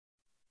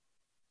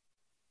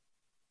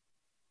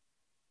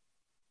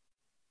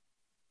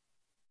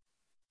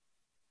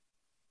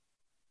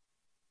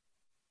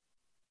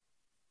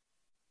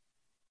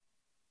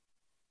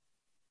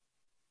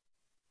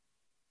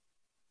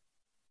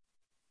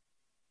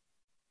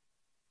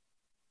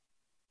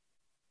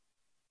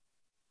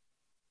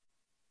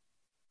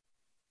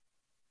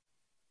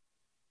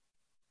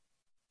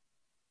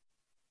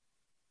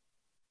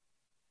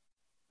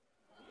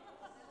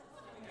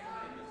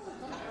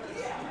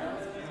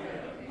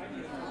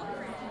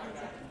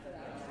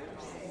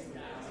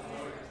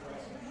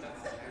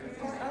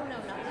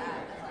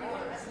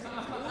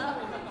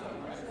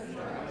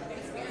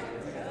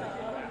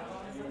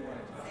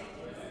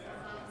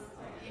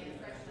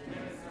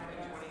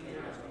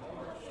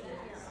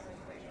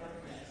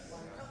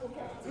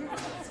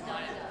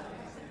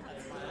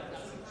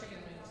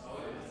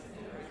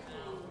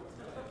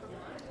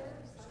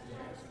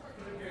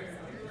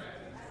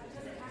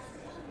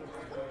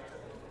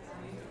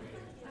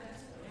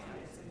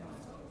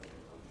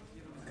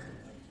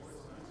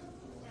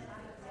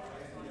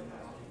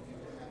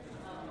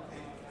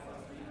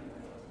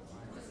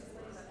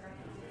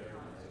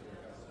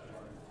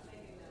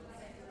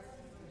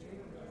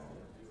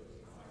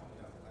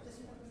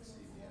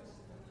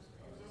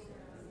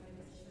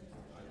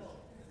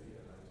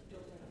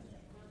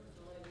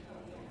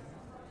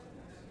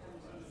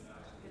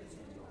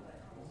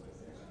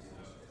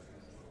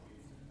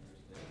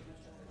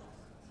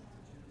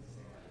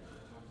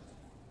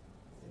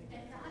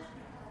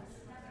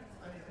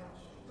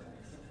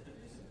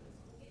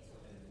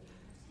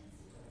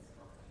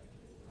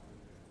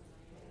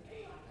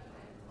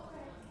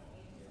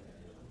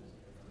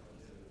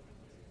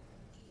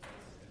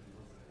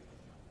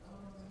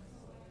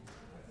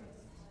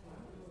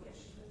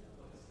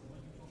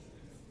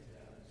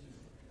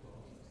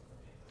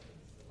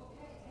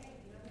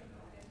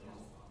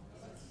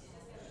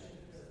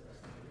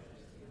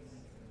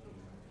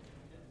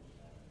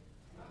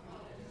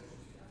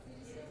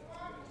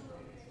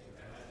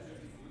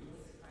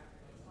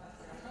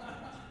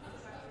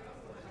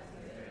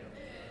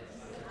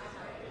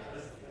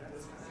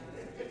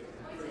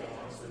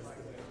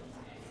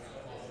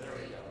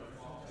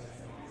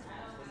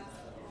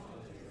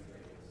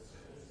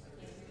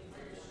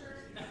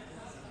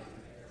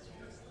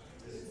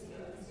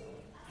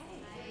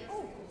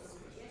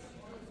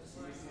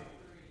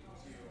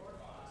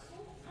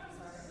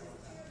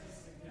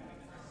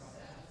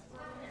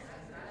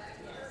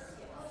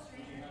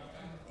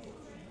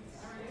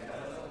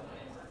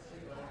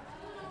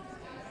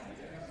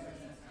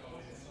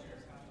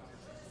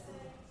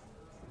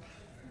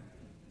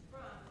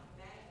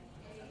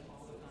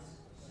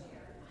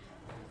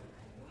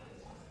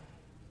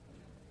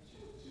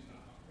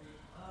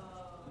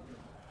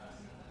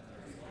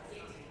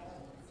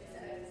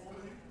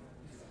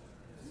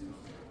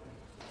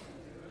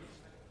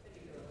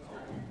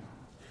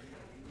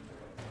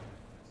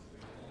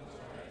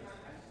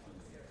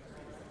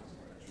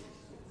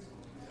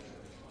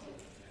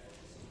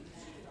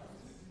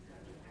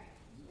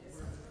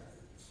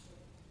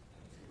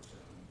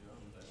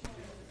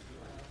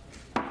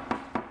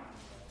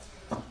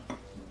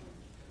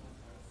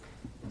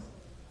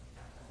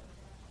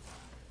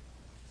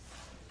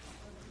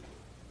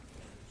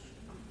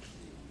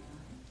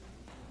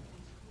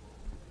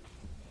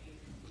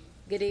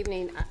Good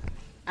evening.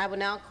 I will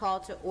now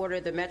call to order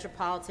the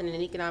Metropolitan and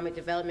Economic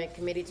Development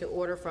Committee to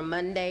order from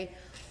Monday,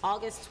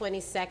 August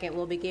 22nd.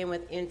 We'll begin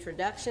with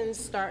introductions,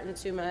 starting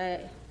to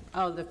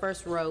the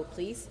first row,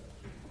 please.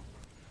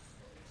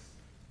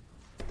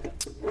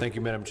 Thank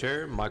you, Madam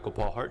Chair. Michael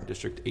Paul Hart,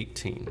 District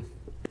 18.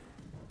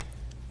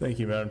 Thank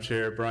you, Madam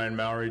Chair. Brian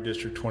Mowry,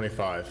 District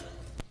 25.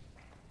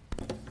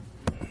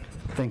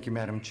 Thank you,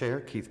 Madam Chair.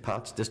 Keith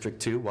Potts, District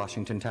 2,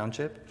 Washington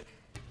Township.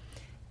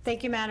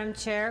 Thank you, Madam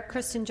Chair.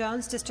 Kristen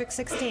Jones, District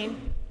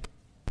 16.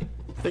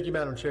 Thank you,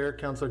 Madam Chair.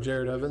 Councilor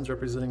Jared Evans,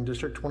 representing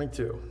District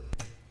 22.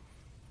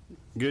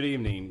 Good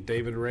evening.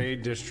 David Ray,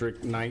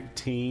 District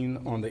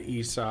 19 on the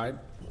east side.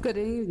 Good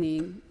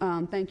evening.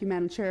 Thank you,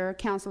 Madam Chair.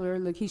 Councilor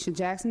Lakeisha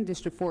Jackson,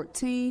 District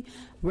 14,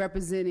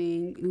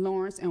 representing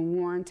Lawrence and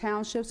Warren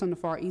Townships on the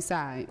far east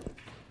side.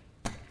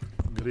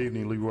 Good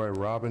evening. Leroy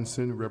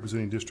Robinson,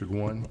 representing District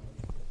 1.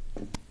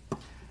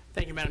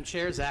 Thank you, Madam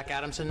Chair. Zach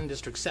Adamson,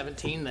 District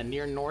 17, the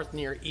near north,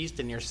 near east,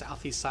 and near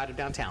southeast side of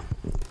downtown.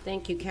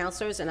 Thank you,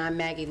 councilors. And I'm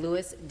Maggie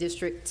Lewis,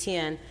 District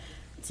 10.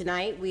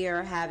 Tonight we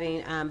are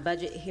having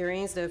budget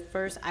hearings. The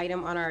first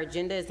item on our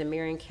agenda is the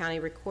Marion County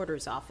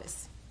Recorder's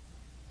Office.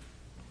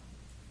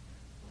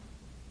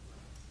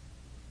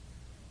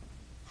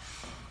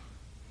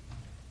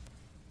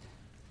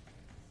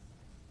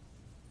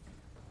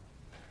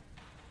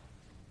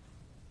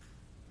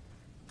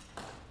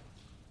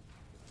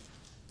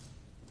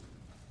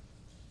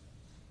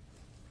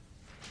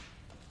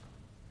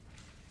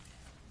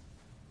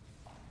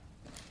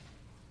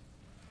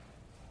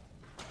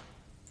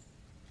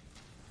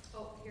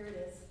 Here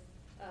it is.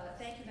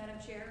 Thank you, Madam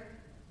Chair,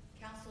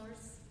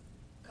 councilors,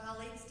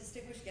 colleagues,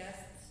 distinguished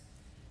guests.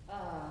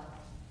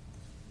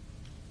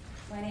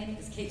 My name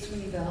is Kate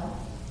Sweeney Bell,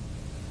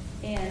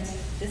 and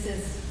this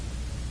is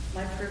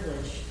my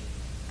privilege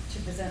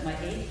to present my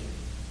 8th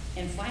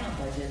and final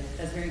budget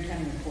as Marion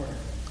County Recorder.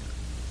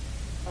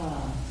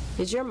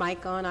 Is your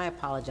mic on? I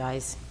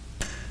apologize.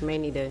 You may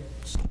need to.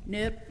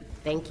 Nope.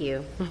 Thank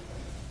you.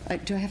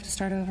 Do I have to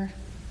start over?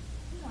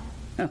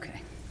 No.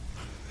 Okay.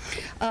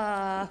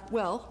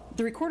 Well,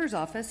 the Recorder's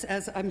Office,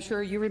 as I'm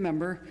sure you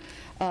remember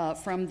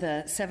from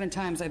the 7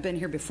 times I've been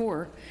here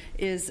before,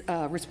 is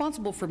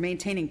responsible for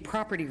maintaining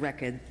property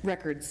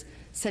records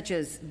such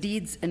as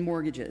deeds and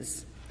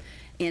mortgages.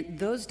 And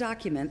those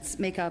documents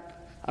make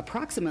up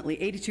approximately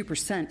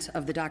 82%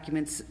 of the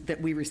documents that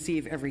we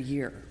receive every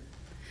year.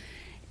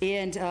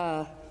 And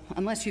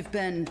unless you've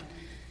been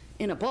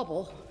in a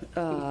bubble,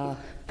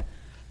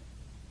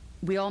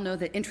 we all know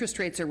that interest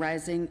rates are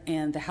rising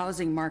and the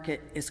housing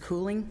market is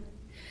cooling,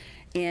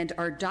 and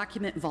our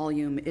document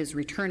volume is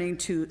returning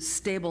to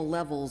stable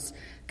levels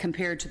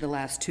compared to the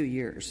last 2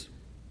 years.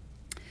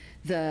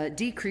 The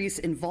decrease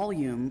in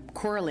volume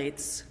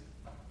correlates,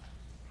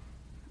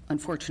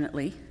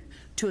 unfortunately,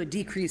 to a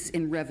decrease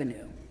in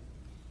revenue.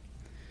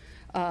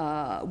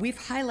 We've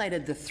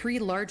highlighted the 3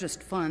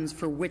 largest funds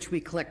for which we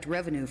collect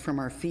revenue from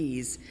our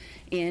fees,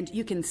 and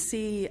you can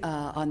see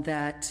on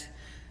that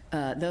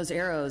those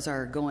arrows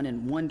are going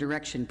in one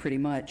direction pretty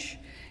much,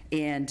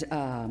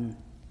 and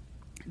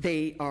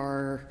they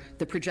are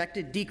the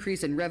projected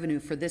decrease in revenue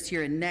for this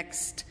year and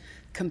next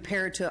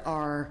compared to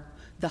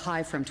the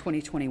high from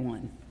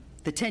 2021,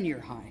 the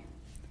 10-year high.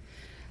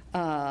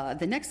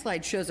 The next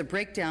slide shows a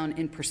breakdown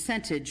in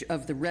percentage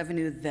of the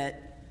revenue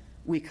that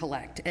we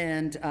collect,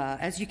 and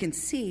as you can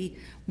see,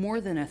 more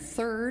than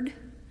 1/3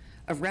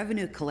 of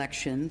revenue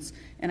collections,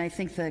 and I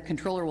think the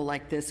controller will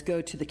like this,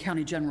 go to the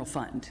county general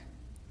fund.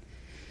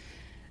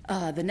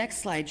 The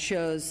next slide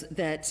shows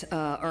that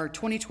our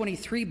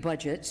 2023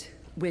 budget,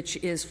 which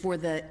is for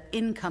the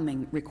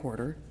incoming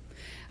recorder,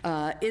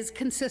 is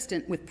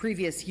consistent with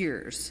previous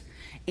years.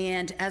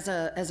 And as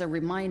a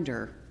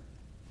reminder,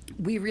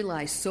 we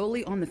rely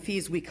solely on the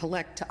fees we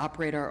collect to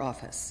operate our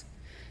office.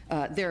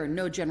 There are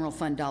no general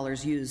fund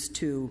dollars used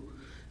to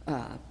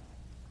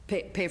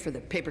pay for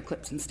the paper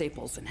clips and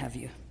staples and have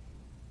you.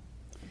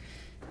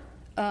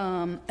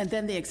 And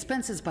then the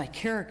expenses by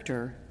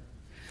character.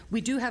 We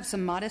do have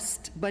some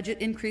modest budget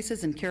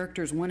increases in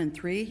characters 1 and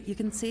 3, you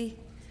can see.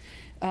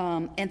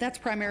 And that's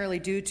primarily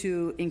due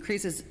to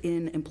increases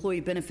in employee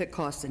benefit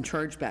costs and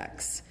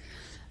chargebacks.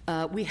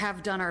 We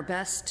have done our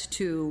best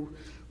to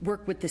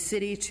work with the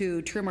city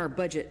to trim our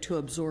budget to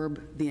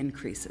absorb the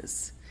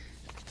increases.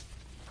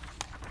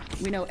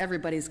 We know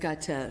everybody's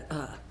got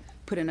to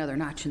put another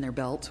notch in their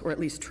belt, or at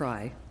least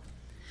try.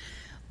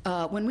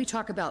 When we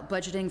talk about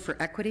budgeting for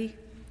equity,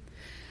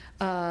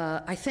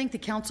 I thank the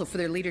council for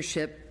their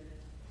leadership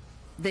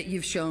that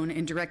you've shown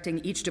in directing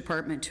each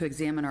department to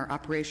examine our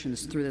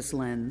operations through this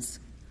lens.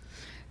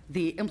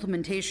 The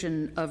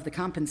implementation of the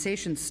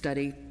compensation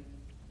study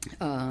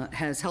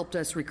has helped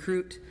us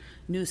recruit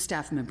new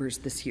staff members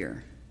this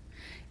year.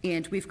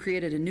 And we've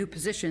created a new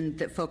position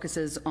that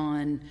focuses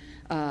on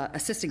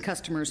assisting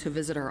customers who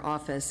visit our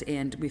office,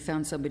 and we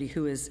found somebody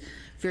who is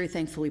very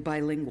thankfully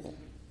bilingual.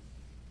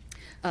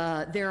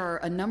 There are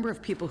a number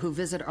of people who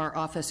visit our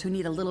office who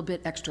need a little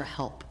bit extra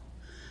help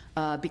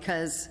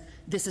because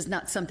this is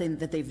not something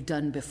that they've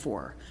done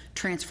before,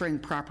 transferring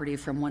property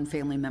from one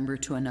family member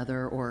to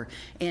another,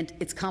 and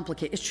it's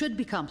complicated. It should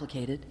be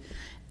complicated,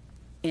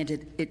 and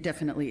it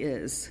definitely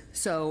is.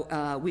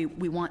 So we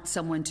want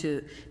someone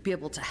to be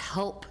able to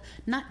help,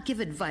 not give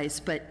advice,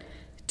 but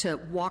to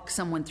walk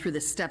someone through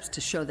the steps to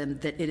show them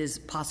that it is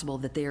possible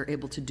that they are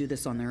able to do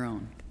this on their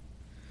own.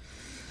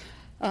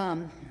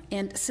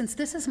 And since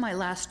this is my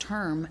last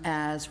term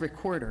as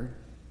recorder,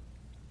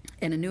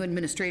 and a new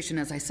administration,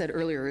 as I said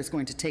earlier, is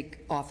going to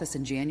take office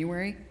in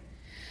January,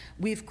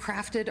 we've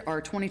crafted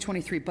our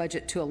 2023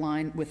 budget to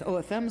align with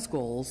OFM's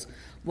goals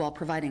while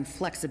providing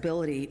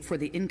flexibility for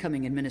the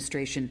incoming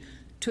administration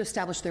to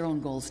establish their own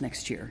goals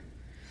next year.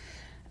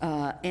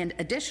 And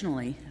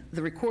additionally,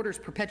 the Recorder's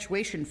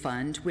Perpetuation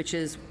Fund, which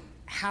is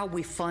how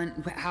we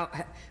fund,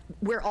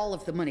 where all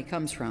of the money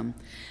comes from,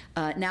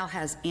 now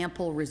has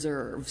ample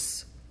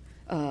reserves,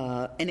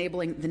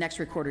 enabling the next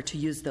recorder to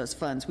use those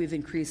funds. We've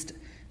increased,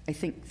 I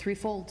think,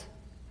 threefold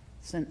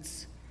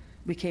since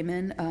we came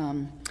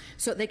in,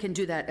 so they can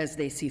do that as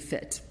they see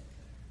fit.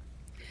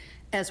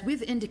 As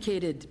we've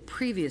indicated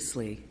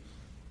previously,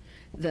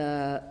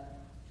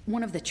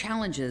 one of the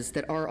challenges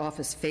that our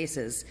office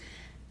faces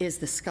is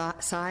the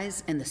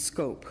size and the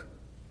scope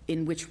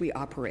in which we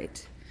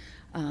operate.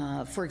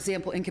 For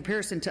example, in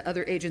comparison to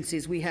other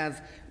agencies, we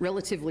have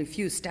relatively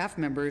few staff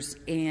members,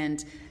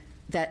 and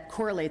that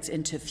correlates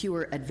into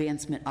fewer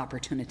advancement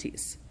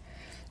opportunities.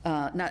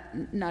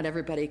 Not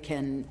everybody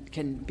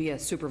can be a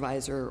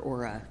supervisor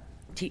or a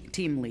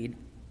team lead.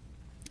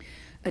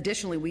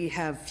 Additionally, we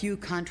have few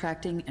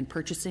contracting and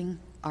purchasing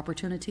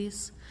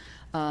opportunities,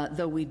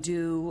 though we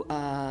do,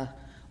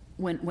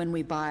 when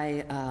we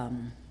buy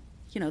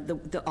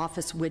the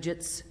office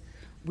widgets,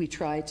 we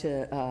try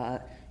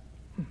to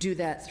do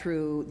that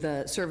through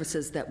the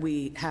services that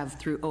we have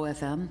through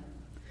OFM.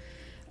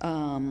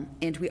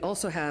 And we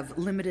also have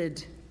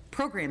limited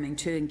programming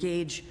to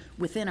engage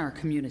within our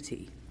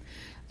community.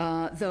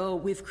 Though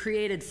we've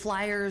created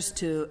flyers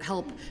to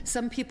help,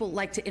 some people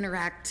like to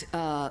interact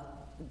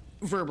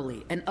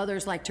verbally, and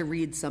others like to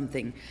read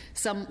something.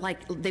 Some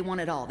they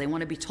want it all. They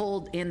want to be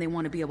told, and they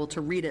want to be able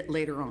to read it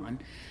later on.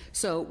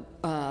 So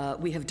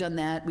we have done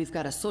that. We've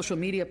got a social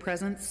media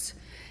presence,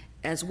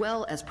 as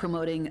well as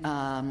promoting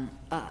a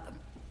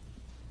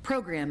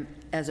program,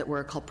 as it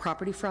were, called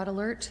Property Fraud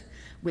Alert,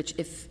 which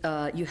if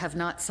you have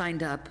not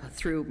signed up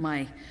through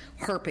my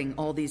harping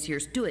all these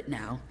years, do it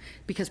now,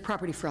 because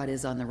property fraud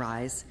is on the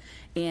rise,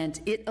 and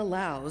it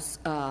allows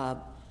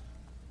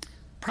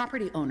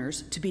property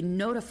owners to be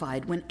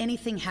notified when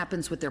anything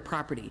happens with their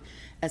property.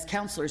 As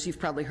counselors, you've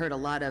probably heard a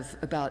lot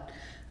about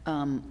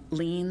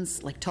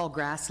liens, like tall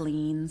grass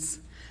liens.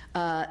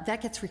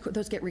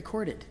 Those get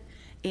recorded.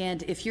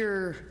 And if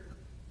you're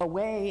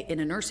away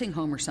in a nursing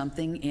home or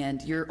something,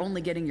 and you're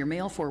only getting your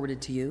mail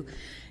forwarded to you,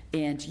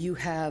 and you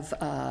have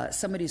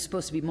somebody who's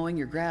supposed to be mowing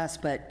your grass,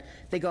 but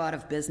they go out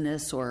of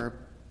business, or,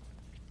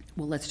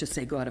 well, let's just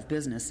say go out of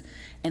business,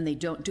 and they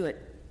don't do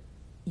it,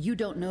 you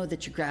don't know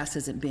that your grass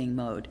isn't being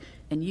mowed,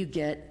 and you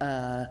get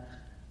a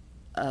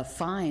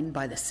fine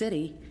by the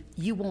city.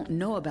 You won't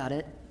know about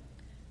it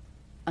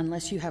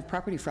unless you have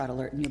Property Fraud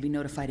Alert, and you'll be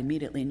notified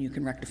immediately, and you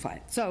can rectify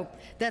it. So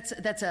that's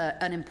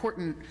an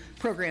important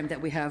program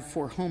that we have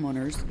for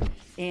homeowners,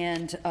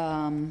 and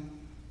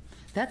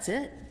that's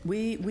it.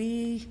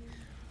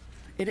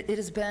 It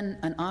has been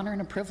an honor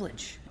and a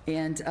privilege,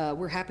 and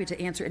we're happy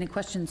to answer any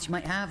questions you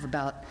might have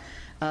about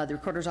the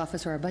Recorder's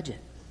Office or our budget.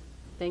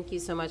 Thank you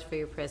so much for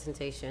your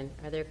presentation.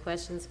 Are there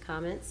questions,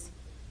 comments?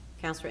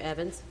 Councilor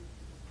Evans?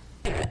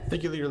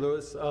 Thank you, Leader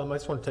Lewis. I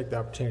just want to take the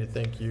opportunity to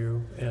thank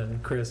you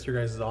and Chris. Your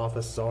guys'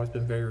 office has always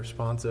been very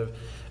responsive.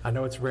 I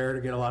know it's rare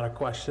to get a lot of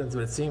questions,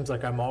 but it seems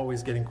like I'm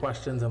always getting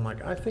questions. I'm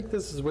like, I think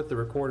this is with the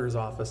Recorder's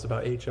Office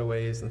about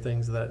HOAs and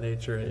things of that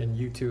nature, and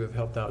you two have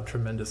helped out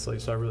tremendously,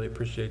 so I really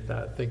appreciate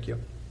that. Thank you.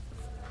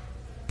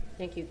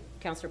 Thank you.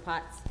 Councilor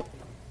Potts?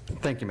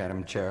 Thank you,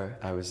 Madam Chair.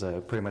 I was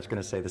pretty much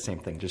going to say the same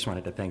thing. Just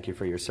wanted to thank you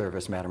for your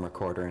service, Madam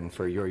Recorder, and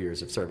for your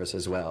years of service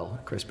as well.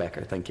 Chris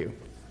Becker, thank you.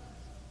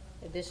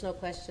 Additional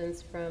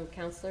questions from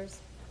councilors?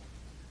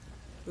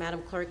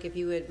 Madam Clerk, if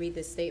you would read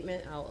this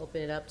statement, I'll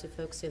open it up to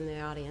folks in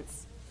the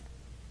audience.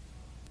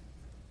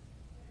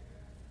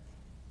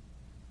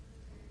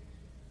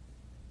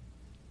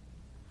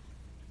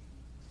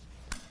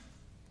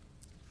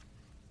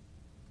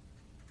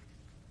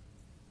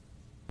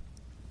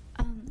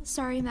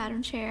 Sorry,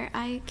 Madam Chair,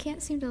 I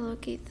can't seem to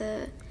locate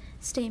the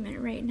statement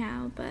right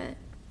now, but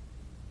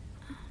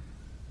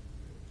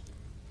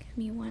give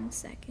me 1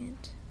 second.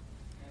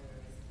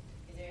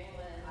 Is there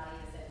anyone in the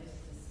audience that wishes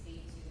to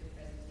speak to the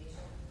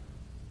presentation?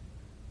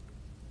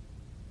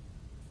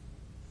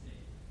 Okay.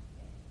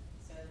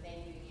 So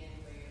thank you again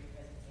for your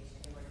presentation.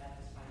 You worked out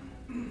just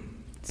fine.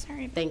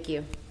 Sorry. Thank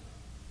you.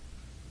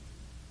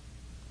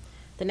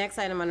 The next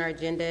item on our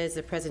agenda is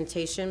a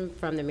presentation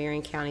from the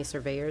Marion County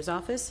Surveyor's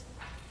Office.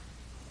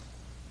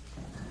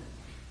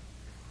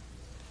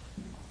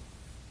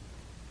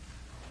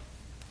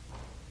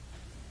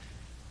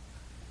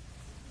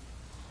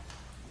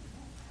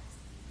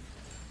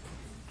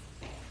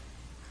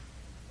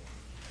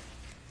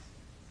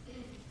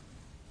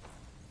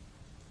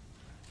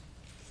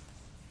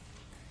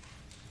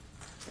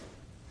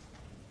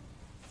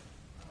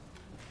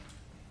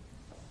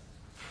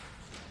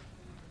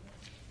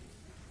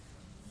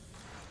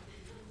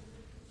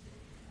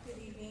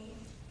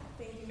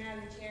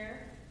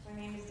 Chair. My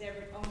name is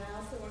Deborah. I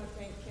also want to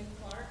thank Ken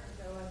Clark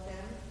with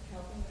OFM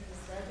helping with this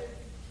budget.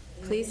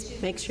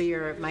 Please make sure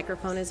your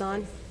microphone is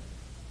on.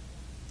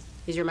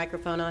 Is your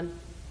microphone on?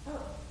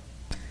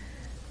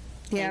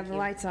 Yeah, the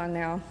light's on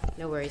now.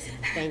 No worries.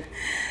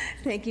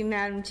 Thank you,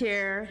 Madam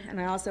Chair.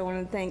 And I also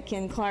want to thank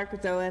Ken Clark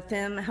with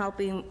OFM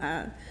helping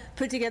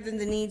put together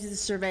the needs of the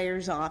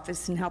surveyor's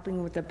office and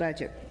helping with the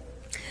budget.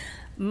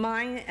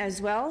 Mine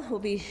as well will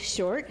be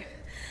short.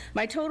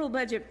 My total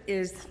budget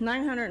is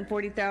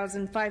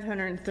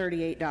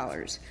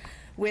 $940,538,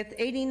 with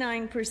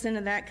 89%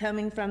 of that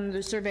coming from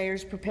the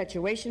surveyor's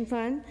perpetuation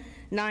fund,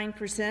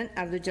 9%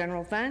 out of the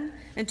general fund,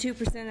 and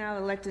 2% out of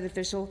the elected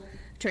official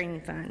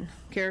training fund.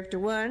 Character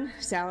 1,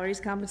 salaries,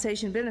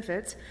 compensation,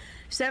 benefits,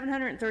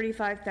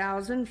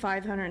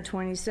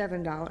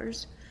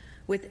 $735,527,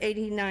 with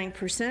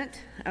 89%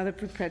 of the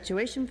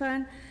perpetuation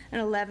fund and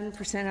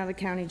 11% out of the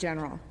county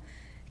general.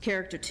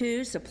 Character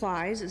 2,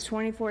 supplies, is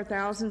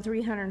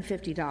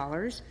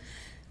 $24,350,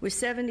 with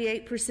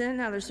 78%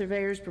 out of the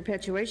surveyor's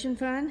perpetuation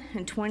fund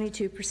and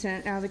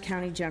 22% out of the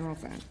county general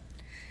fund.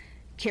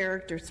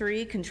 Character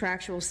 3,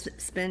 contractual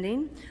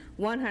spending,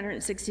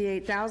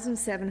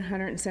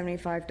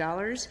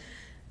 $168,775,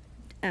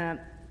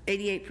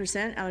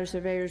 88% out of the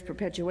surveyor's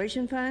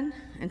perpetuation fund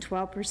and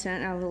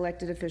 12% out of the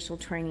elected official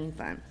training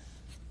fund,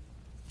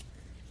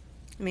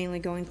 mainly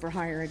going for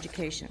higher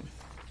education.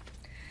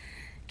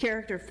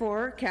 Character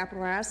 4,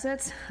 capital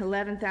assets,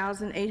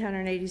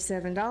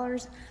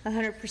 $11,887,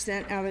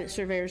 100% out of the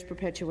surveyor's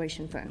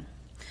perpetuation fund.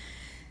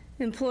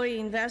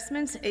 Employee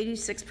investments,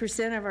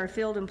 86% of our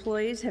field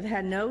employees have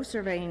had no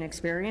surveying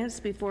experience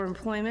before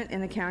employment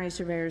in the county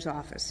surveyor's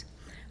office.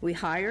 We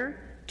hire,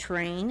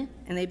 train,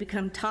 and they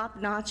become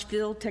top-notch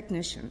field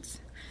technicians.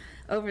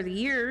 Over the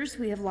years,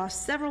 we have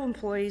lost several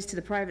employees to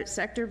the private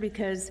sector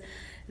because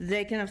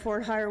they can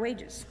afford higher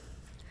wages.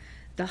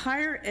 The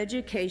higher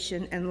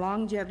education and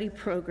longevity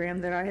program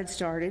that I had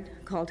started,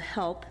 called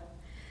HELP,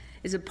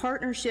 is a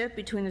partnership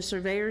between the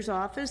Surveyor's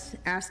Office,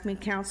 Ask Me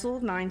Council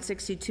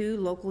 962,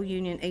 Local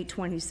Union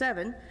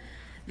 827,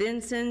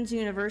 Vincennes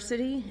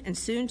University, and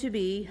soon to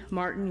be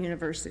Martin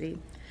University.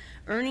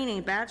 Earning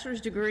a bachelor's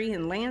degree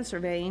in land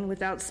surveying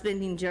without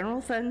spending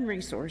general fund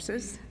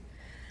resources,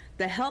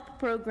 the HELP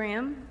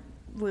program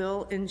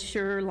will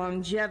ensure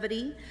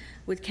longevity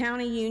with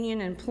county union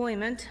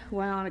employment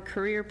while on a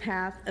career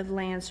path of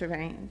land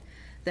surveying.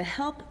 The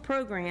HELP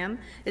program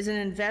is an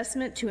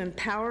investment to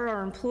empower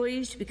our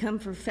employees to become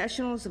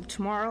professionals of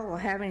tomorrow while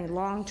having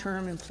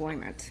long-term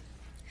employment.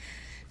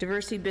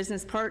 Diversity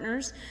business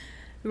partners,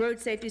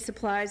 road safety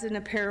supplies and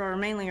apparel are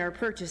mainly our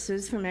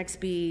purchases from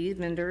XBE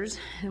vendors,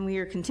 and we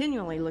are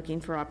continually looking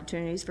for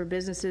opportunities for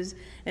businesses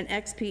and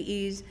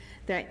XPEs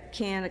that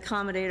can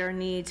accommodate our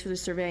needs for the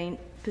surveying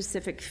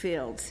Pacific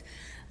fields.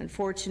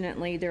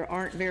 Unfortunately, there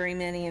aren't very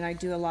many, and I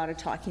do a lot of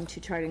talking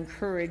to try to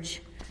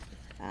encourage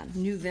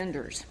new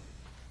vendors.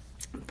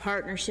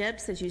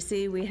 Partnerships, as you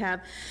see, we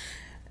have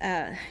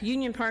a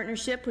union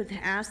partnership with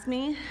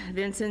ASME,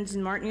 Vincennes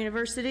and Martin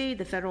University,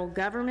 the federal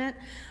government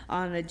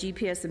on the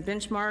GPS and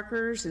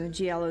benchmarkers and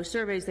the GLO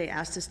surveys they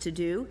asked us to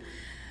do.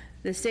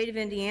 The state of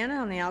Indiana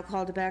on the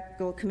Alcohol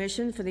Tobacco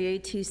Commission for the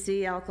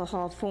ATC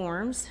alcohol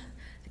forms.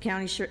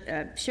 County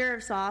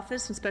Sheriff's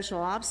Office and Special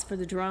Ops for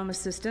the drone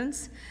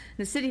assistance, and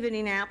the City of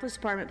Indianapolis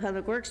Department of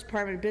Public Works,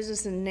 Department of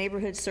Business and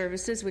Neighborhood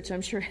Services, which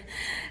I'm sure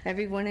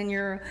everyone in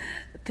your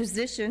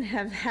position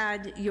have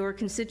had your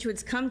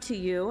constituents come to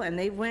you, and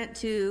they went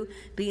to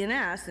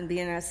BNS, and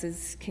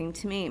BNS came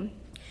to me.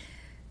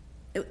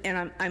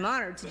 And I'm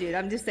honored to do it.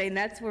 I'm just saying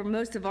that's where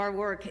most of our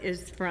work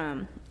is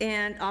from,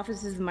 and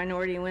Offices of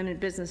Minority and Women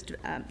Business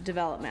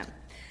Development.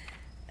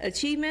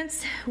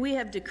 Achievements, we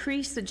have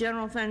decreased the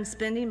general fund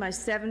spending by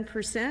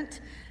 7%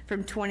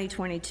 from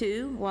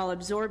 2022 while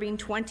absorbing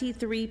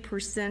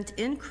 23%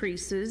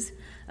 increases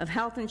of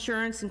health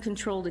insurance and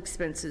controlled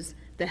expenses,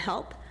 the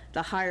HELP,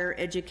 the Higher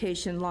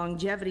Education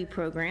Longevity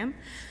Program,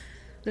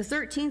 the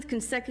 13th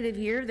consecutive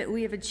year that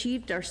we have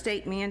achieved our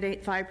state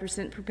mandate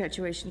 5%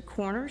 perpetuation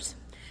corners,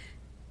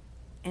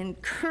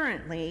 and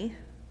currently,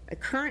 a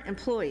current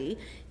employee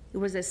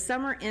was a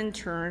summer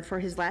intern for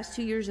his last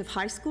 2 years of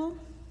high school.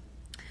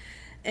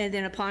 And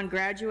then upon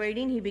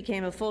graduating, he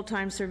became a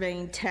full-time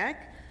surveying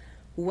tech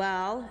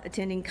while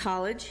attending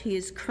college. He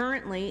is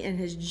currently in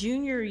his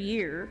junior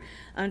year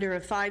under a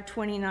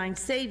 529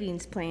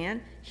 savings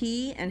plan.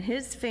 He and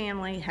his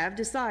family have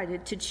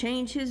decided to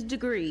change his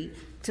degree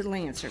to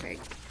land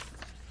surveying.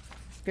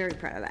 Very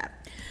proud of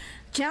that.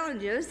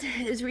 Challenges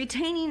is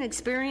retaining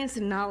experienced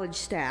and knowledge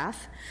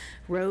staff,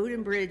 road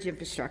and bridge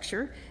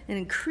infrastructure, and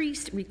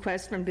increased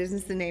requests from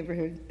business and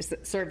neighborhood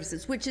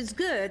services, which is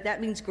good.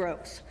 That means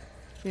growth.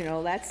 You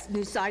know, that's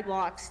new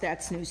sidewalks,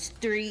 that's new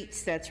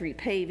streets, that's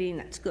repaving,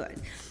 that's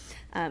good.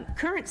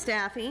 Current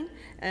staffing,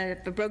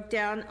 if I broke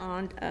down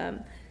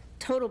on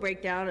total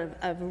breakdown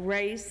of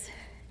race,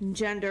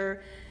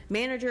 gender,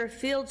 manager,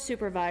 field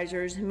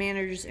supervisors,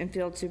 managers and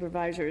field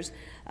supervisors.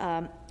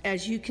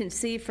 As you can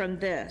see from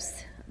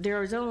this,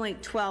 there is only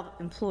 12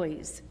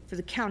 employees for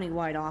the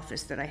county-wide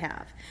office that I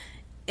have.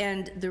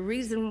 And the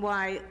reason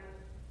why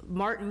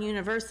Martin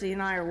University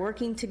and I are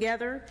working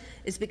together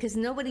is because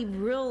nobody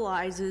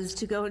realizes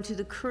to go into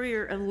the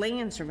career of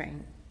land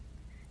surveying.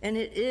 And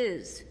it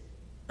is,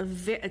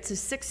 it's a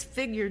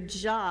six-figure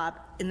job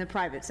in the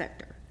private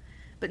sector.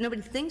 But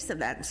nobody thinks of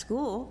that in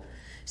school.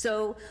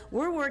 So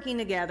we're working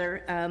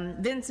together.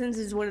 Vincennes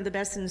is one of the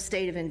best in the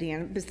state of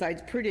Indiana,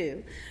 besides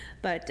Purdue.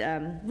 But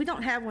we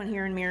don't have one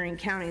here in Marion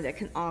County that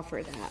can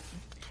offer that.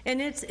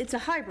 And it's a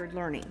hybrid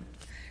learning.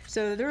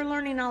 So they're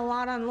learning a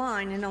lot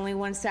online and only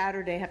one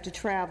Saturday have to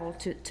travel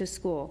to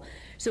school.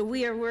 So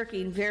we are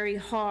working very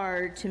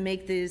hard to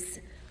make this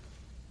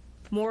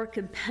more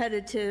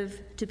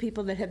competitive to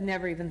people that have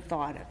never even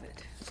thought of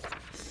it.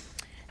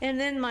 And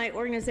then my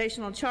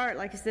organizational chart,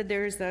 like I said,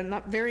 there's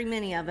not very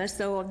many of us,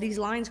 so these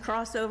lines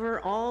cross over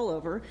all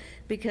over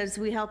because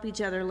we help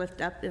each other lift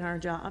up in our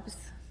jobs.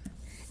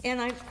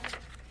 And I'm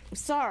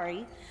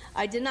sorry,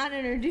 I did not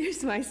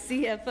introduce my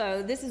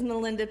CFO. This is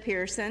Melinda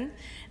Pearson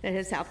that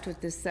has helped with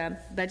this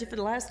budget for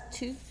the last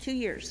two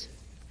years.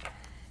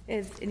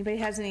 If anybody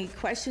has any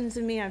questions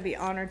of me, I'd be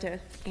honored to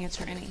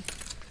answer any.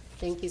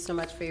 Thank you so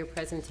much for your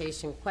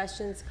presentation.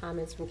 Questions,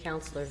 comments from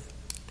counselor?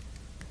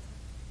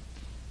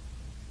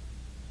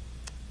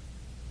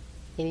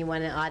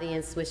 Anyone in the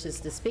audience wishes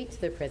to speak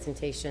to the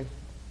presentation?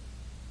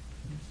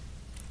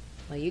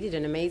 Well, you did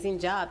an amazing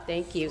job.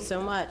 Thank you so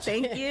much.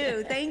 Thank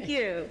you. Thank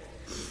you.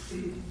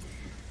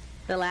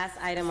 The last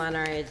item on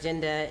our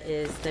agenda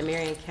is the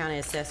Marion County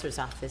Assessor's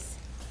Office.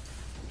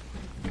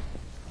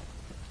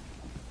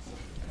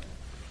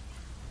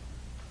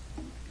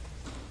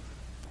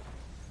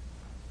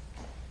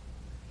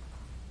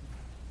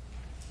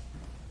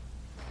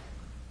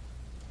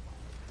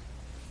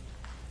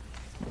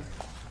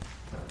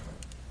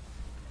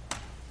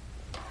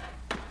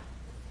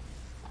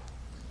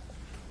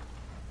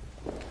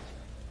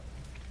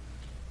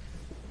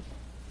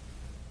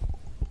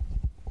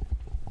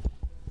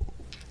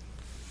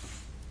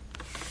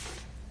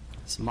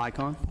 Is the mic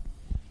on?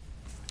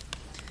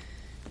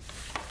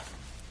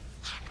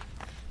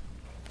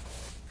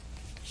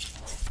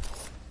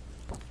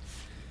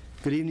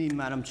 Good evening,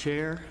 Madam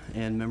Chair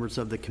and members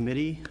of the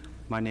committee.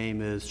 My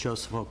name is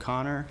Joseph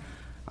O'Connor.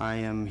 I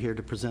am here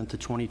to present the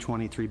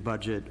 2023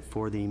 budget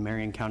for the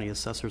Marion County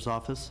Assessor's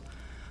Office.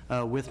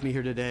 With me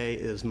here today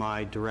is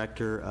my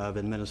Director of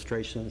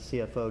Administration and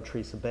CFO,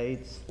 Teresa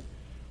Bates,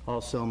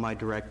 also my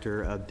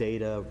Director of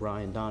Data,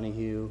 Ryan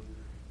Donahue,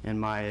 and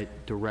my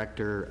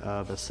Director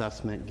of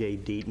Assessment,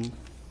 Gabe Deaton.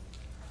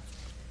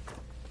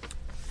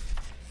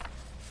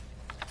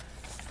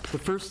 The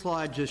first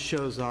slide just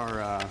shows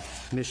our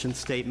mission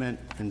statement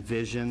and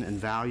vision and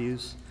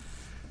values.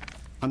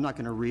 I'm not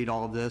going to read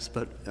all of this,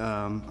 but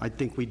I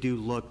think we do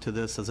look to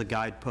this as a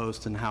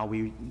guidepost in how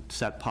we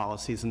set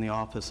policies in the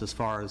office as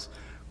far as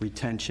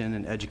retention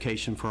and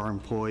education for our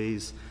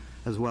employees,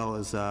 as well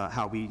as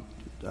how we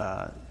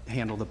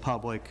handle the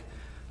public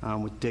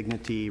with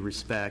dignity,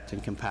 respect,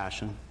 and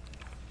compassion.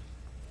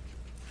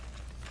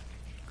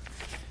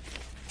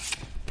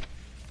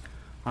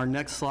 Our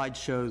next slide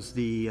shows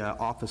the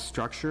office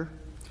structure.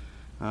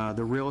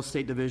 The real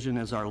estate division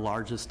is our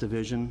largest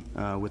division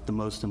with the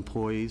most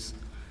employees.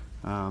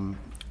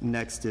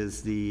 Next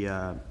is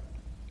the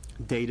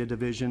data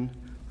division,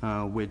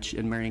 which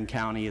in Marion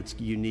County it's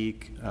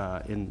unique.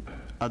 In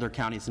other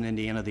counties in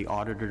Indiana, the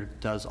auditor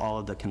does all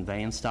of the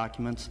conveyance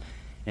documents.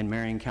 In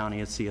Marion County,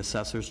 it's the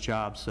assessor's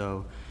job,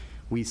 so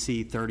we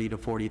see 30,000 to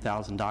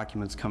 40,000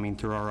 documents coming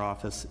through our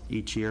office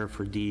each year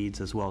for deeds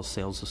as well as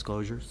sales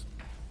disclosures.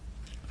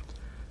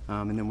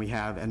 And then we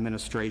have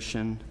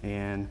administration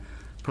and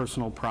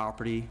personal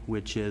property,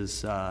 which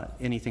is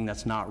anything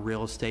that's not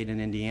real estate in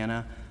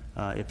Indiana.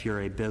 If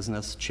you're a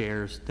business,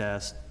 chairs,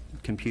 desks,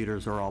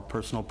 computers are all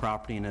personal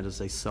property, and it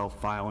is a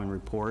self-filing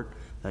report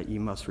that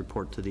you must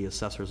report to the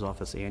assessor's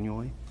office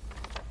annually.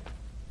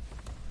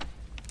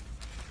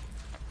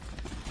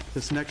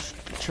 This next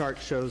chart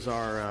shows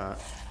our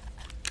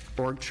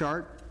org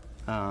chart,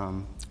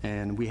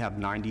 and we have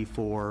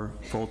 94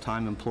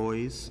 full-time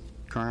employees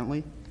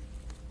currently.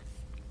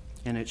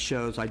 And it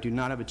shows I do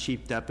not have a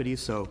chief deputy,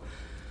 so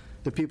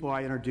the people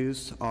I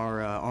introduced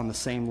are on the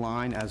same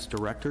line as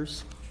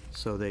directors,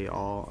 so they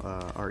all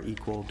are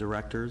equal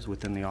directors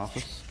within the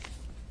office.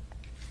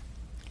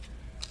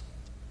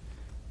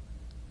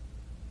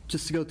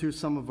 Just to go through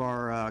some of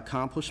our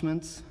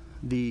accomplishments,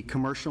 the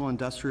commercial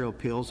industrial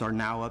appeals are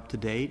now up to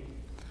date.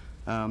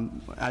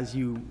 As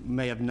you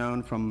may have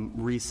known from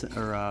recent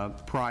or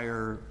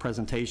prior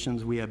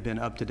presentations, we have been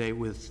up to date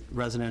with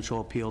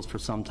residential appeals for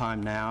some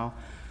time now.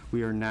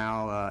 We are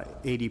now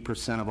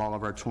 80% of all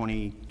of our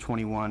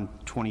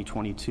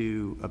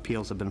 2021-2022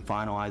 appeals have been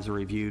finalized or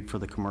reviewed for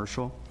the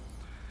commercial.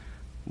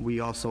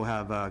 We also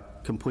have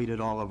completed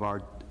all of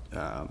our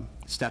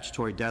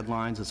statutory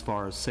deadlines as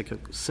far as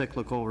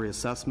cyclical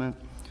reassessment.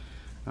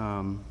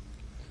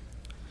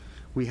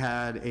 We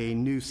had a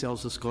new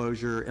sales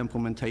disclosure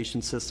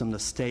implementation system. The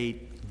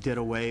state did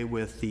away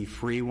with the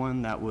free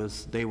one that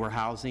they were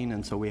housing,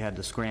 and so we had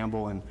to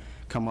scramble and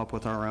come up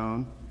with our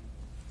own.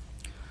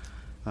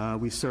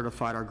 We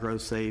certified our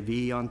gross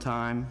AV on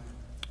time.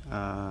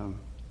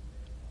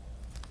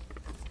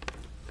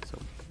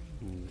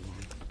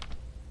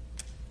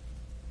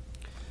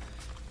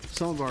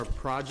 Some of our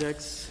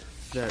projects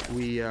that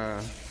we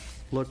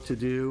look to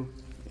do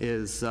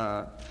is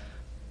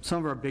some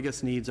of our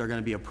biggest needs are going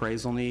to be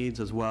appraisal needs,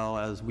 as well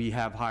as we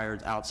have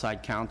hired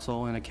outside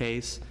counsel in a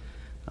case.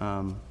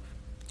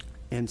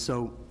 And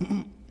so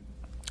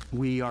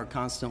we are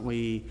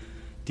constantly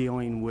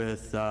dealing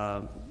with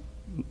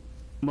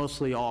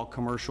mostly all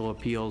commercial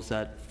appeals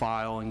that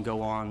file and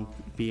go on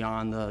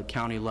beyond the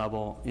county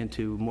level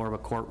into more of a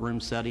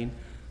courtroom setting.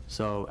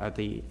 So at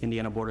the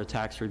Indiana Board of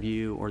Tax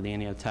Review or the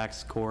Indiana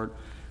Tax Court,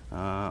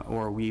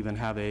 or we even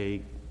have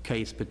a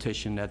case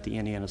petitioned at the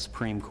Indiana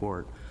Supreme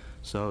Court.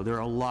 So there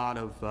are a lot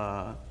of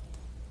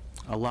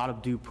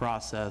due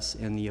process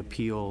in the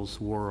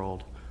appeals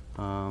world.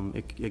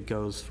 It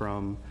goes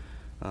from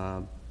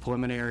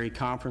preliminary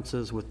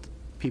conferences with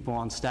people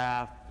on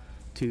staff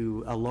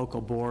to a local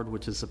board,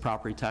 which is the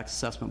Property Tax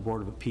Assessment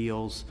Board of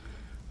Appeals.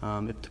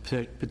 If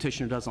the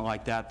petitioner doesn't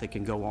like that, they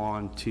can go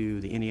on to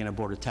the Indiana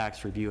Board of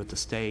Tax Review at the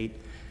state,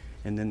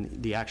 and then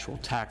the actual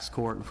tax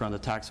court in front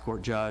of the tax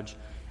court judge,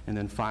 and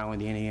then finally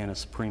the Indiana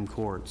Supreme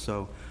Court.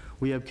 So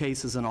we have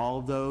cases in all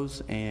of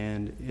those,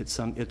 and it's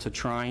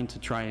try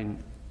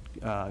and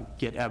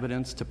get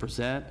evidence to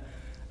present,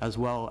 as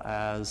well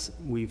as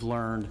we've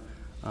learned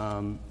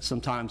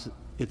sometimes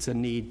it's a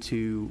need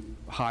to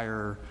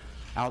hire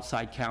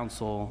outside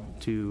counsel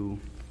to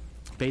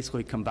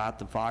basically combat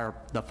the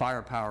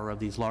firepower of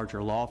these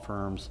larger law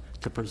firms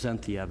to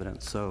present the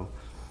evidence. So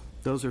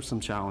those are some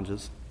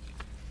challenges.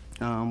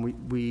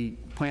 We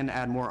plan to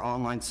add more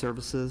online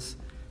services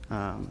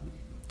to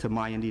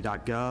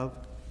myindy.gov.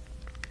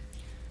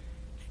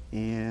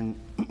 And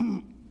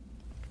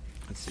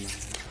let's see.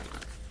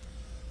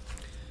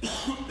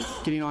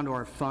 Getting on to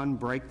our fund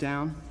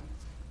breakdown,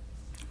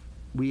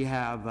 we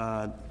have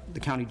the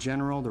county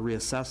general, the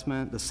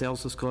reassessment, the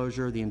sales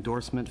disclosure, the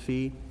endorsement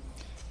fee.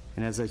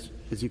 And as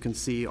you can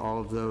see, all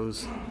of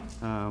those,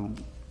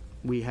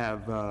 we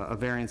have a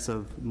variance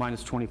of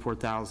minus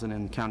 $24,000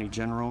 in county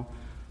general,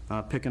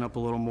 picking up a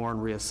little more in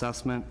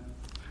reassessment.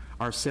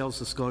 Our sales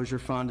disclosure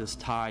fund is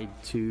tied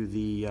to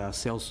the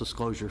sales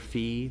disclosure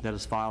fee that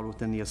is filed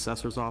within the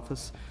assessor's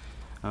office,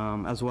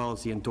 as well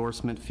as the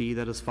endorsement fee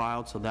that is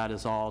filed. So that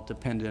is all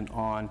dependent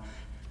on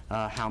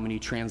how many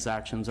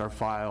transactions are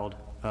filed.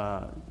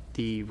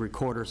 The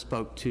recorder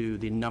spoke to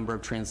the number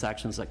of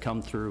transactions that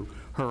come through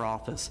her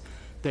office.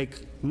 They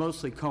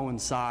mostly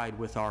coincide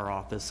with our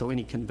office, so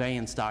any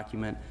conveyance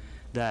document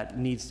that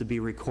needs to be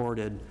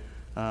recorded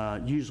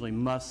usually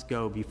must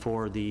go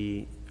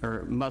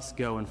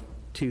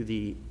to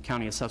the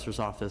county assessor's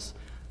office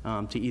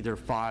to either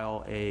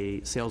file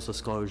a sales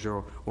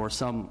disclosure, or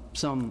some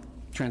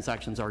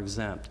transactions are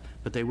exempt,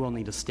 but they will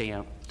need a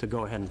stamp to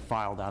go ahead and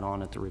file that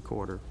on at the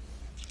recorder.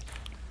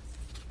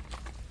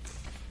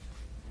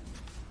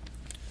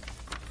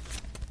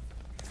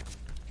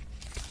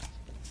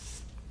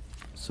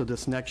 So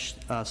this next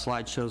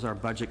slide shows our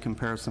budget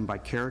comparison by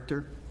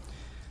character.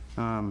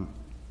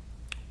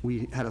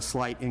 We had a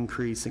slight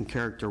increase in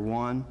character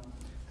 1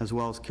 as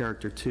well as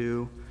character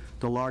 2.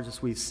 The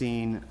largest we've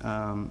seen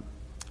on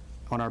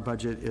our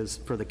budget is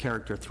for the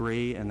character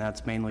 3, and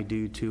that's mainly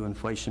due to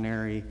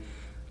inflationary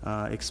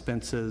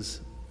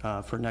expenses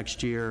for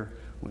next year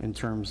in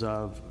terms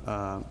of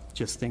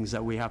just things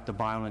that we have to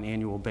buy on an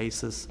annual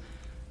basis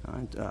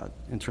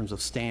in terms of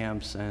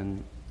stamps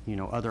and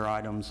other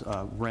items,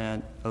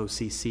 rent,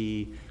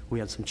 OCC. We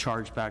had some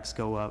chargebacks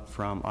go up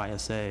from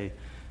ISA.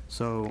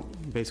 So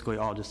basically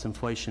all just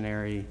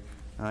inflationary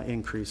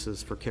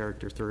increases for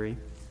character 3.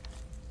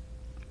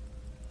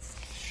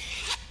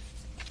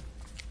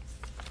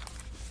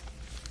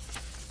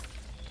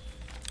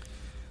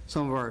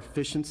 Some of our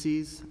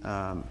efficiencies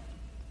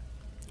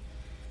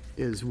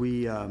is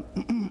we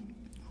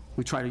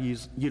try to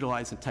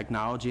utilize the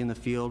technology in the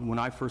field. When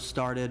I first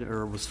started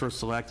or was first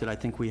selected, I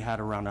think we had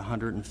around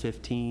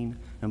 115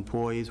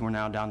 employees. We're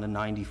now down to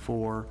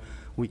 94.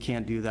 We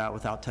can't do that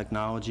without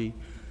technology.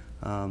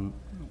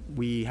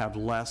 We have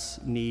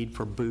less need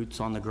for boots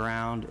on the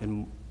ground,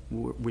 and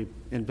we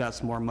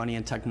invest more money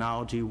in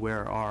technology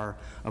where our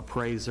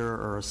appraiser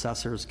or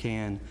assessors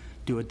can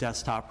do a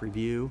desktop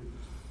review,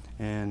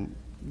 and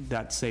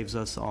that saves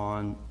us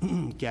on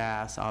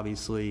gas,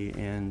 obviously,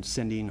 and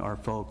sending our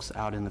folks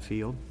out in the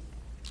field.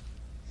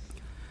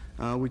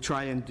 We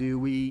try and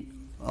do,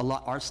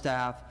 our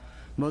staff,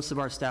 most of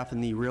our staff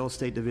in the real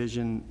estate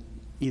division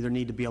either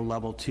need to be a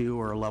level 2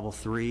 or a level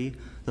 3.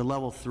 The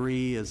level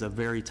 3 is a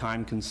very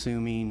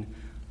time-consuming,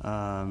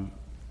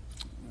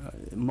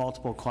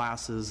 multiple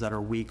classes that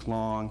are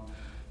week-long,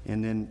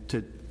 and then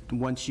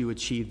once you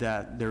achieve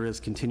that, there is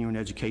continuing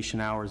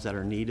education hours that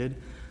are needed.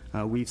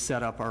 We've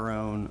set up our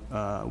own,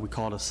 we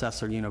call it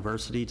Assessor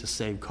University, to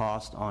save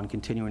cost on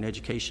continuing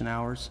education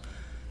hours.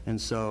 And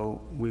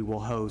so we will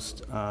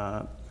host,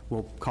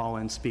 we'll call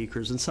in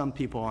speakers, and some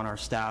people on our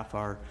staff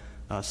are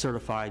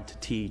certified to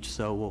teach,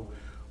 so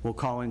we'll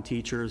call in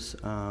teachers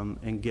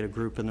and get a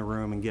group in the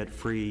room and get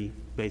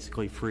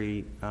basically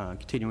free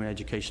continuing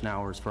education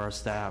hours for our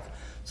staff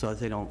so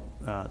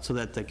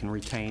that they can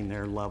retain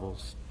their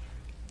levels.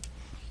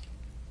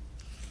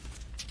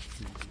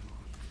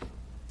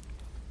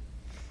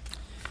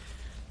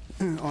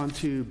 On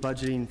to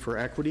budgeting for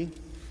equity.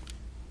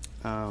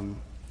 I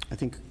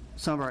think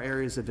some of our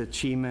areas of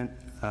achievement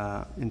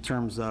in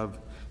terms of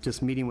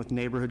just meeting with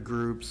neighborhood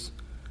groups.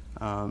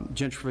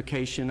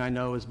 Gentrification, I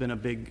know, has been a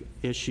big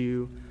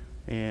issue,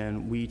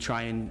 and we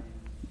try and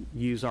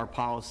use our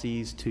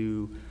policies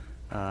to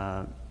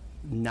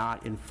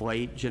not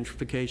inflate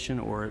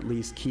gentrification, or at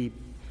least keep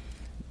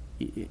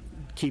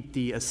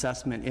the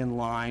assessment in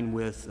line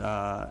with,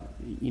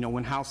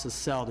 when houses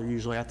sell, they're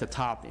usually at the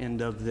top end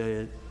of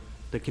the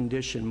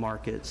condition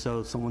market,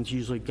 so someone's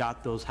usually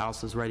got those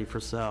houses ready for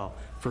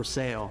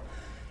sale.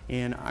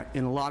 And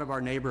in a lot of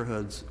our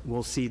neighborhoods,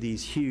 we'll see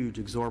these huge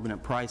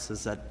exorbitant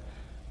prices that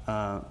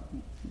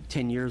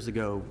 10 years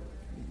ago,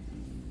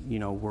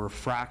 were a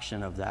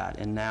fraction of that,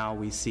 and now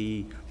we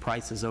see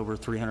prices over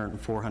 $300,000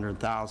 and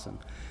 $400,000.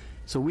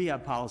 So we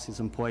have policies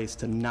in place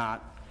to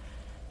not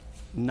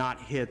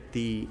hit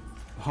the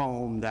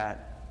home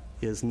that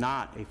is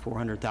not a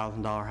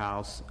 $400,000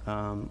 house.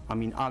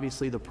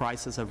 Obviously the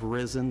prices have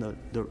risen,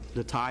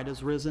 the tide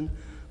has risen,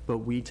 but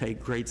we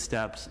take great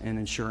steps in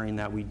ensuring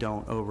that we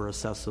don't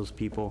overassess those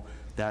people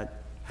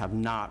that have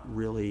not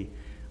really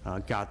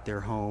got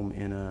their home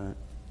in a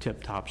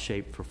tip-top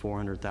shape for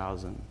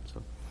 $400,000.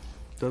 So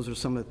those are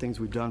some of the things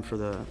we've done for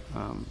the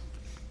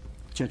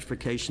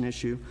gentrification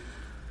issue.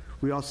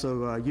 We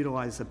also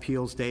utilize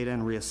appeals data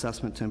and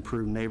reassessment to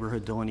improve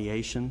neighborhood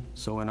delineation.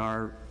 So in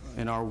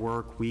our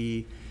work,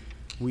 we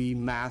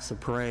mass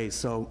appraise.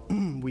 So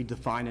we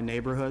define a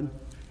neighborhood,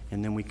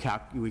 and then we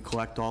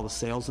collect all the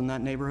sales in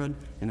that neighborhood,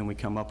 and then we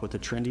come up with a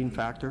trending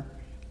factor,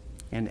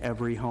 and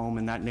every home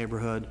in that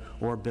neighborhood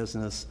or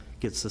business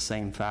gets the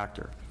same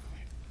factor.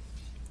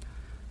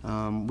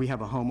 We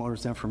have a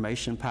homeowner's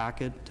information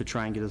packet to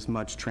try and get as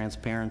much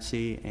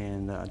transparency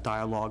and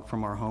dialogue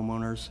from our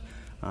homeowners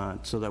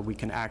so that we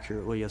can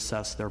accurately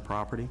assess their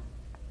property.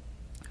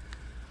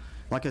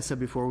 Like I said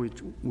before,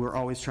 we're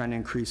always trying to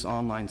increase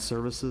online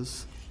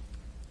services.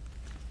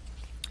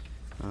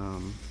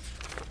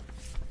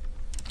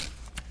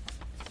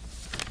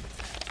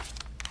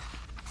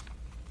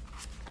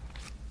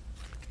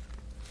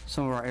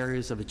 Some of our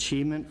areas of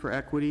achievement for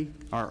equity,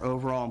 our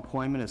overall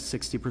employment is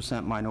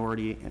 60%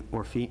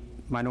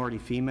 minority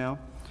female.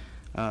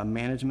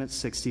 Management,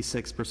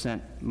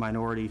 66%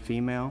 minority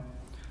female.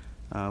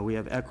 We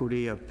have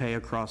equity of pay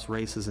across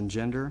races and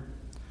gender.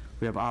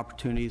 We have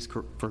opportunities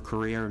for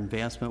career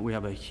advancement. We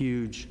have a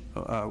huge,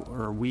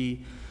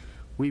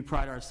 we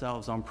pride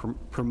ourselves on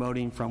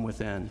promoting from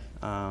within.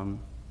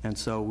 And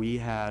so we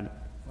had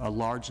a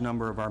large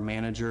number of our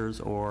managers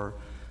or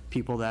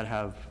people that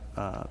have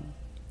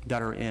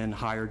that are in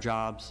higher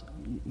jobs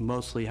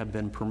mostly have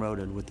been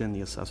promoted within the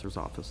assessor's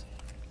office.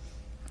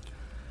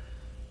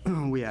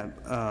 We have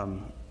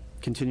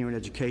continuing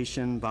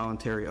education,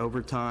 voluntary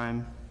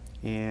overtime,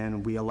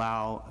 and we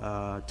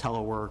allow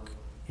telework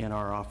in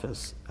our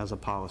office as a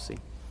policy.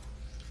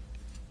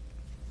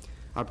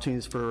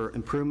 Opportunities for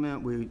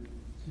improvement, we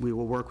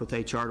will work with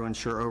HR to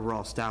ensure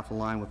overall staff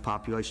align with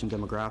population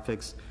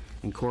demographics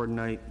and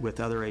coordinate with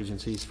other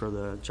agencies for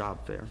the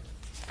job fair.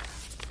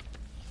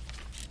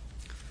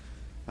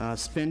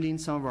 Spending,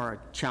 some of our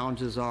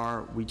challenges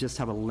are we just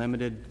have a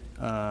limited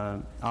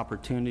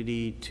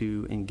opportunity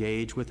to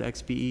engage with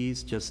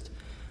XBEs, just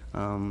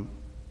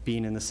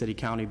being in the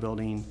city-county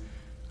building.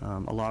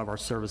 A lot of our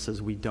services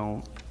we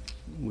don't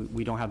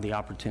have the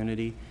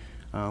opportunity.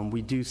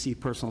 We do see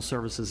personal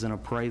services and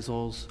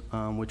appraisals,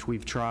 which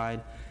we've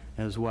tried,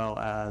 as well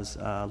as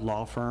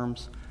law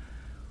firms.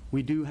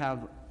 We do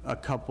have a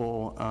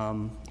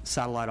couple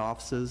satellite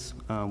offices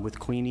with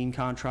cleaning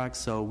contracts.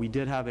 So we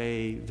did have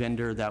a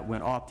vendor that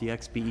went off the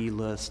XBE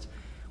list.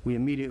 We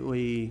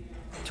immediately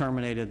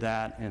terminated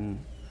that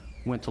and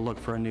went to look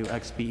for a new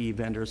XBE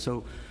vendor.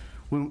 So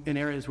in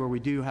areas where we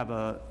do have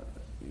an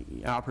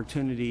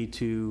opportunity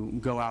to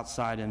go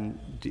outside and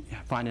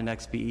find an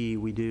XBE,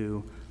 we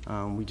do.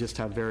 We just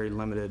have very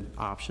limited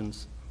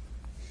options.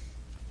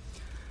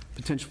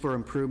 Potential for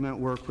improvement,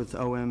 work with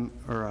OM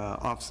or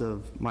Office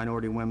of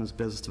Minority and Women's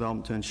Business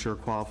Development to ensure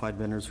qualified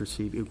vendors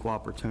receive equal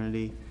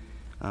opportunity.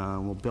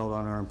 We'll build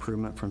on our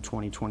improvement from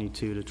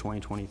 2022 to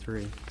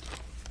 2023.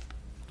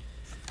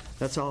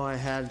 That's all I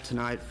had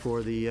tonight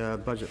for the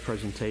budget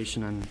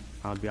presentation, and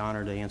I'd be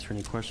honored to answer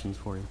any questions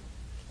for you.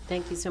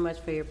 Thank you so much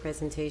for your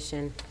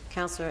presentation.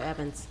 Councilor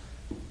Evans.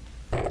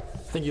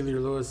 Thank you, Leader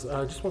Lewis.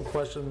 Just one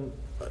question.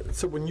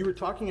 So when you were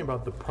talking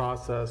about the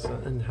process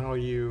and how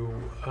you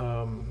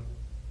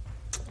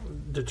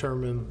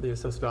determine the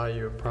assessed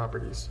value of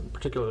properties,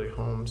 particularly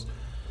homes,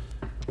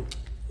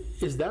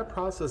 is that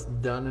process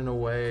done in a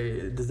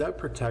way, does that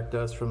protect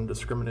us from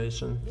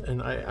discrimination?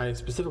 And I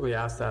specifically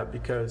asked that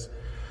because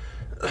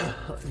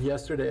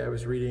yesterday I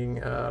was reading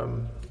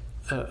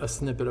a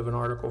snippet of an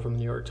article from the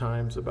New York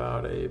Times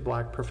about a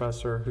black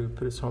professor who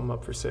put his home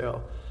up for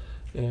sale.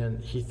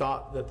 And he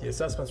thought that the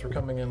assessments were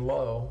coming in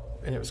low,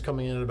 and it was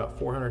coming in at about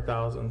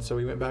 $400,000. So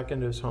he went back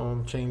into his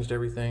home, changed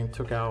everything,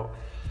 took out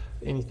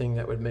anything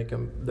that would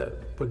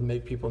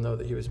make people know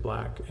that he was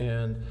black.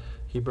 And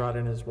he brought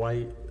in his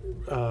white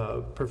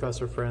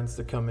professor friends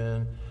to come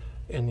in,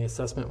 and the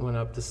assessment went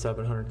up to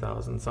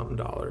 $700,000 something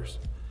dollars.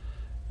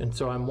 And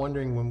so I'm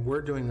wondering, when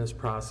we're doing this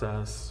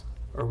process,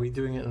 are we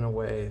doing it in a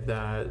way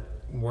that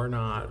we're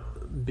not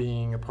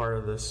being a part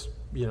of this,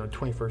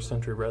 21st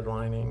century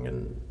redlining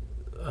and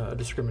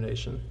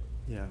discrimination?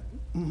 Yeah,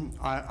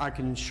 I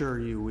can assure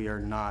you we are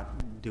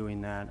not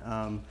doing that.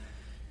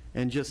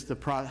 And just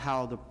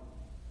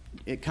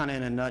it kind of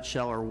in a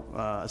nutshell, or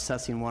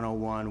assessing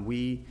 101,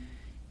 we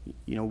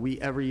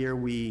every year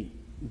we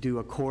do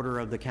a quarter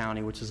of the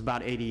county, which is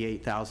about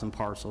 88,000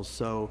 parcels.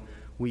 So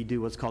we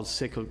do what's called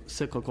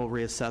cyclical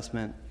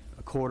reassessment.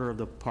 A quarter of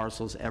the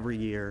parcels every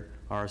year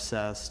are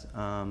assessed.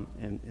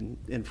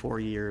 In 4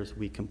 years,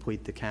 we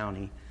complete the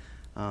county.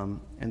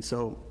 And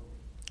so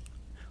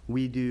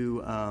we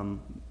do a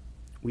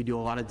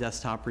lot of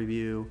desktop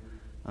review,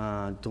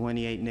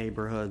 delineate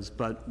neighborhoods,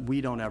 but we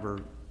don't ever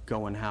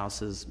go in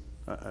houses.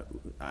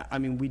 I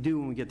mean, we do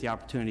when we get the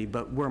opportunity,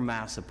 but we're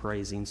mass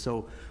appraising.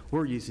 So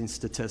we're using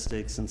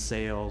statistics and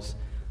sales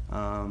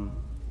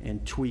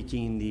and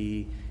tweaking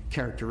the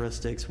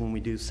characteristics when we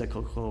do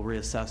cyclical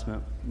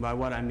reassessment. By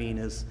what I mean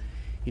is,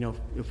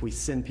 if we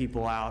send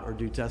people out or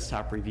do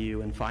desktop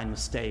review and find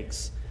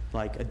mistakes,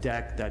 like a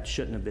deck that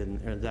shouldn't have been,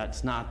 or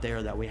that's not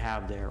there that we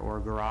have there, or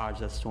a garage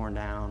that's torn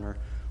down, or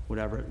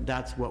whatever,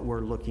 that's what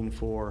we're looking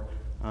for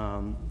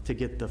to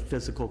get the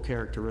physical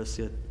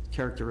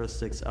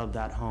characteristics of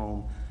that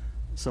home,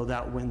 so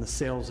that when the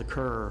sales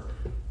occur,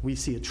 we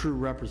see a true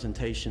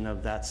representation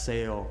of that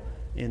sale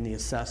in the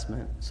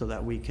assessment, so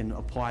that we can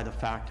apply the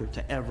factor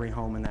to every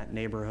home in that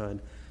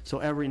neighborhood. So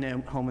every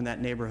home in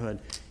that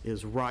neighborhood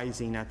is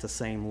rising at the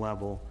same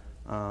level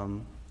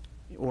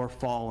or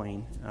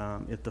falling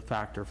if the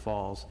factor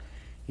falls.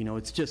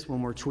 It's just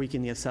when we're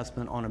tweaking the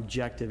assessment on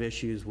objective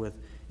issues with,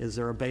 is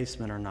there a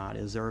basement or not?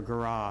 Is there a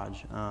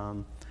garage?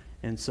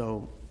 And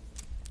so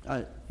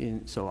I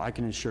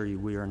can assure you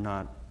we are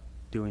not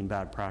doing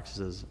bad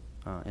practices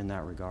in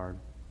that regard.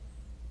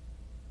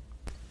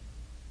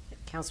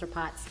 Councilor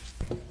Potts.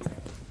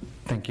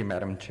 Thank you,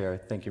 Madam Chair.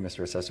 Thank you,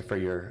 Mr. Assessor, for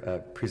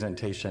your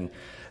presentation.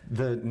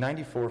 The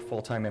 94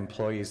 full-time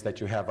employees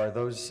that you have, are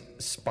those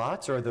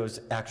spots or are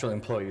those actual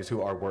employees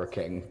who are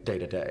working day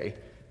to day?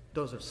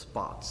 Those are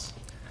spots.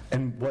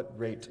 And what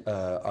rate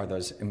are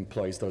those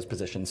employees, those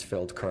positions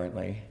filled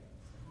currently?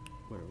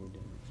 What are we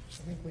doing? I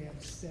think we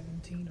have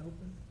 17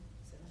 open.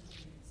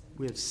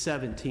 We have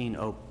 17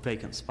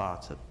 vacant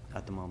spots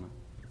at the moment.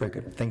 Very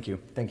good. Thank you.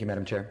 Thank you,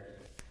 Madam Chair.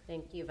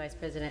 Thank you, Vice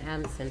President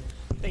Adamson.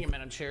 Thank you,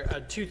 Madam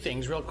Chair. Two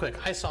things real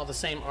quick. I saw the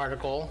same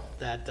article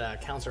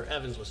that Councilor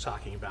Evans was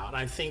talking about. And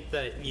I think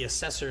that the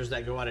assessors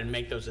that go out and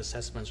make those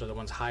assessments are the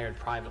ones hired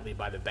privately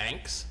by the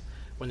banks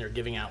when they're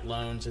giving out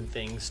loans and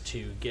things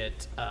to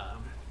get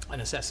an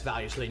assessed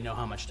value, so they know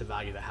how much to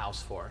value the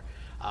house for,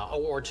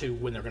 or to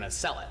when they're going to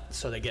sell it,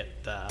 so they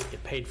get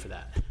paid for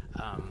that.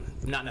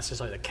 Not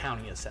necessarily the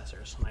county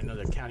assessors. I know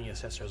the county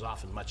assessor is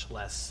often much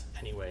less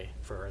anyway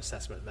for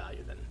assessment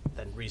value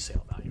than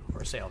resale value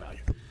or sale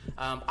value.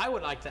 I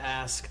would like to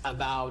ask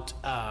about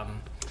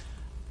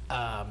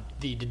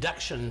the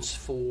deductions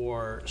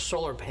for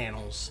solar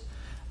panels.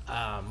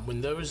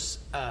 When those,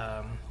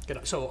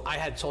 so I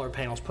had solar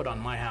panels put on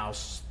my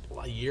house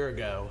a year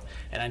ago,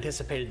 and I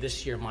anticipated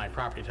this year my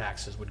property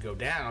taxes would go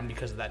down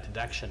because of that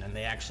deduction, and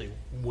they actually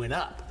went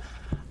up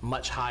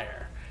much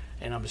higher.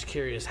 And I was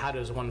curious, how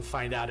does one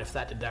find out if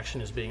that deduction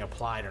is being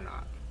applied or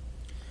not?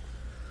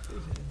 Is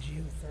it a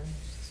geothermal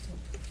system?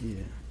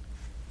 Yeah.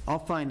 I'll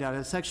find out.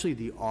 It's actually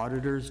the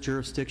auditor's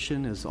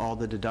jurisdiction is all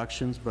the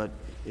deductions, but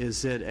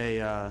is it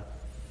a,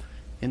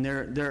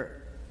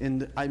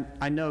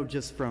 I know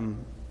just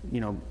from,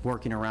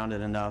 working around it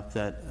enough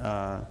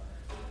that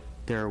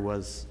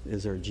is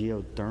there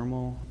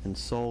geothermal and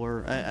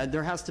solar?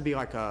 There has to be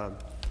like a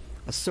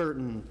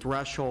certain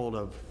threshold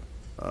of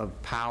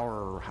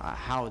power or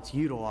how it's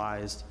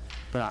utilized,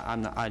 but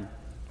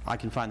I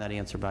can find that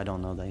answer, but I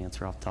don't know the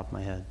answer off the top of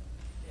my head.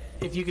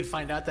 If you could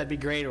find out, that'd be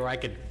great, or I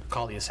could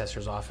call the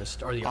assessor's office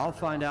or the I'll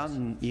find out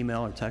and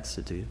email or text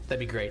it to you.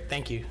 That'd be great.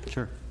 Thank you.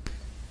 Sure.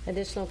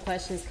 Additional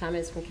questions,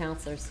 comments from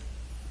councilors?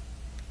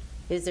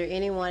 Is there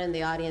anyone in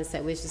the audience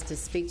that wishes to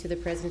speak to the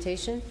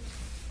presentation?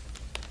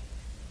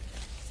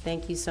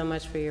 Thank you so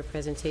much for your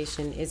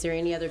presentation. Is there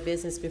any other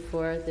business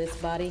before this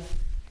body?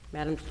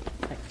 Madam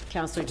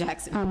Councilor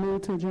Jackson. I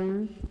move to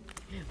adjourn.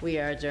 We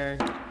are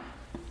adjourned.